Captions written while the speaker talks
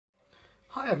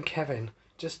Hi, I'm Kevin.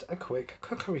 Just a quick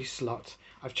cookery slot.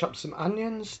 I've chopped some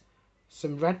onions,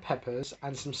 some red peppers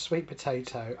and some sweet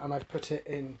potato, and I've put it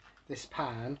in this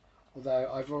pan,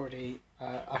 although I've already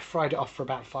I fried it off for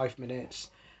about 5 minutes.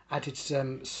 Added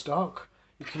some stock.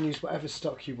 You can use whatever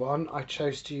stock you want. I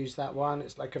chose to use that one.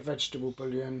 It's like a vegetable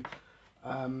bouillon.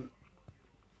 And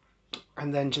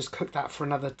then just cook that for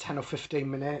another 10 or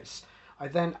 15 minutes. I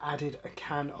then added a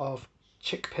can of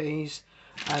chickpeas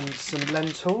and some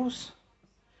lentils.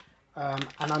 And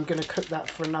I'm going to cook that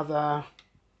for another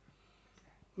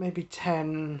maybe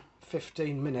 10-15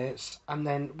 minutes, and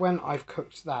then when I've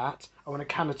cooked that, I want a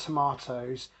can of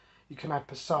tomatoes. You can add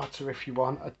passata if you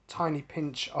want, a tiny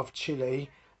pinch of chili.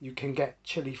 You can get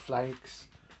chili flakes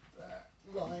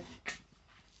like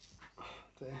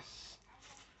this,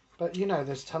 but you know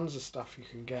there's tons of stuff you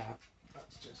can get.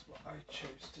 That's just what I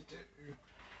chose to do.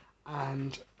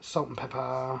 And salt and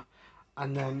pepper.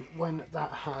 And then when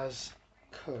that has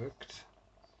cooked,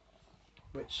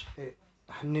 which it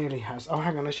nearly has. Oh,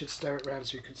 hang on, I should stir it around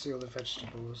so you can see all the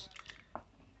vegetables.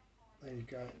 There you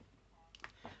go.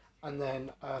 And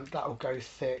then that will go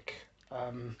thick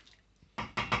and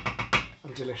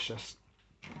delicious.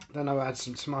 Then I'll add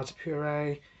some tomato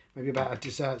puree, maybe about a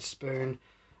dessert spoon,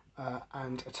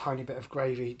 and a tiny bit of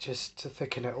gravy just to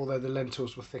thicken it, although the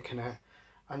lentils will thicken it.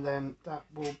 And then that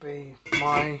will be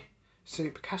my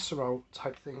soup casserole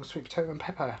type thing, sweet potato and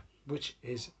pepper, which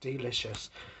is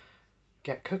delicious.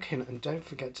 Get cooking and don't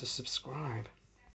forget to subscribe.